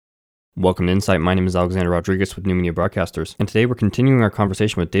Welcome to Insight. My name is Alexander Rodriguez with New Media Broadcasters, and today we're continuing our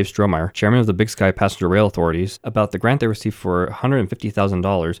conversation with Dave Strohmaier, Chairman of the Big Sky Passenger Rail Authorities, about the grant they received for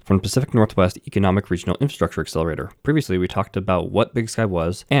 $150,000 from the Pacific Northwest Economic Regional Infrastructure Accelerator. Previously, we talked about what Big Sky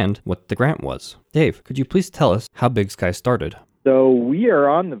was and what the grant was. Dave, could you please tell us how Big Sky started? So we are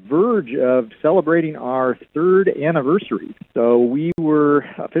on the verge of celebrating our third anniversary. So we were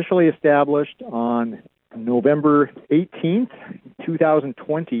officially established on November 18th,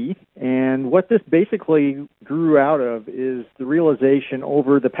 2020, and what this basically grew out of is the realization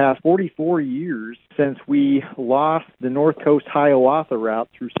over the past 44 years since we lost the North Coast Hiawatha route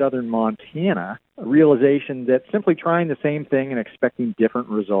through southern Montana, a realization that simply trying the same thing and expecting different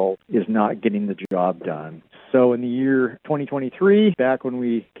results is not getting the job done. So in the year 2023, back when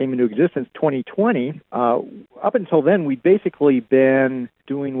we came into existence, 2020, up until then, we'd basically been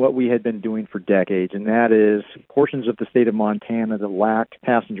doing what we had been doing for decades, and that is portions of the state of Montana that lacked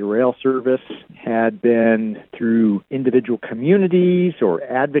passenger rail service had been through individual communities or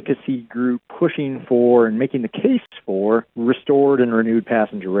advocacy group pushing for and making the case for restored and renewed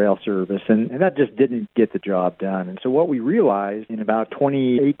passenger rail service, and that just didn't get the job done. And so what we realized in about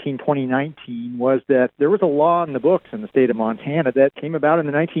 2018, 2019 was that there was a law in the books in the state of Montana that came about in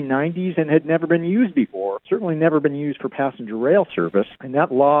the 1990s and had never been used before, certainly never been used for passenger rail service, and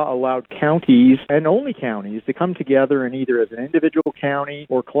that law allowed counties, and only counties, to come together and either as an individual county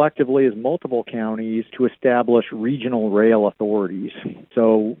or collectively as multiple counties to establish regional rail authorities.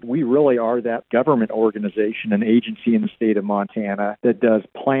 So we really are that government organization and agency in the state of Montana that does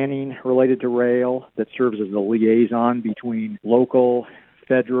planning related to rail, that serves as a liaison between local,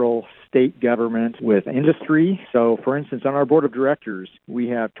 federal, state government with industry. So, for instance, on our board of directors, we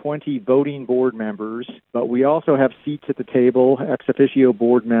have 20 voting board members, but we also have seats at the table, ex officio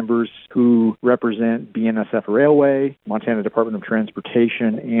board members who represent BNSF Railway, Montana Department of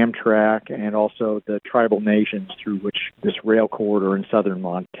Transportation, Amtrak, and also the tribal nations through which this rail corridor in southern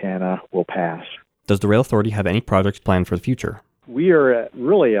Montana will pass. Does the Rail Authority have any projects planned for the future? We are at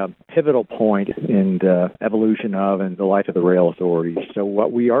really a pivotal point in the evolution of and the life of the rail authority. So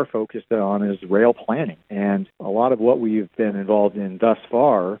what we are focused on is rail planning. And a lot of what we've been involved in thus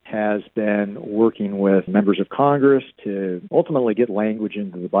far has been working with members of Congress to ultimately get language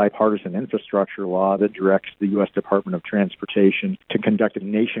into the bipartisan infrastructure law that directs the U.S. Department of Transportation to conduct a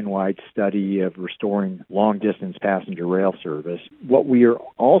nationwide study of restoring long-distance passenger rail service. What we are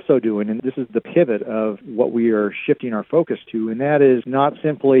also doing, and this is the pivot of what we are shifting our focus to, and that is not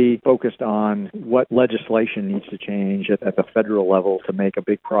simply focused on what legislation needs to change at the federal level to make a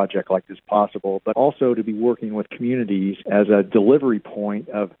big project like this possible, but also to be working with communities as a delivery point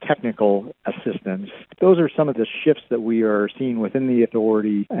of technical assistance. Those are some of the shifts that we are seeing within the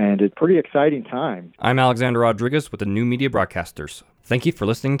authority, and it's a pretty exciting time. I'm Alexander Rodriguez with the New Media Broadcasters. Thank you for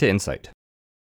listening to Insight.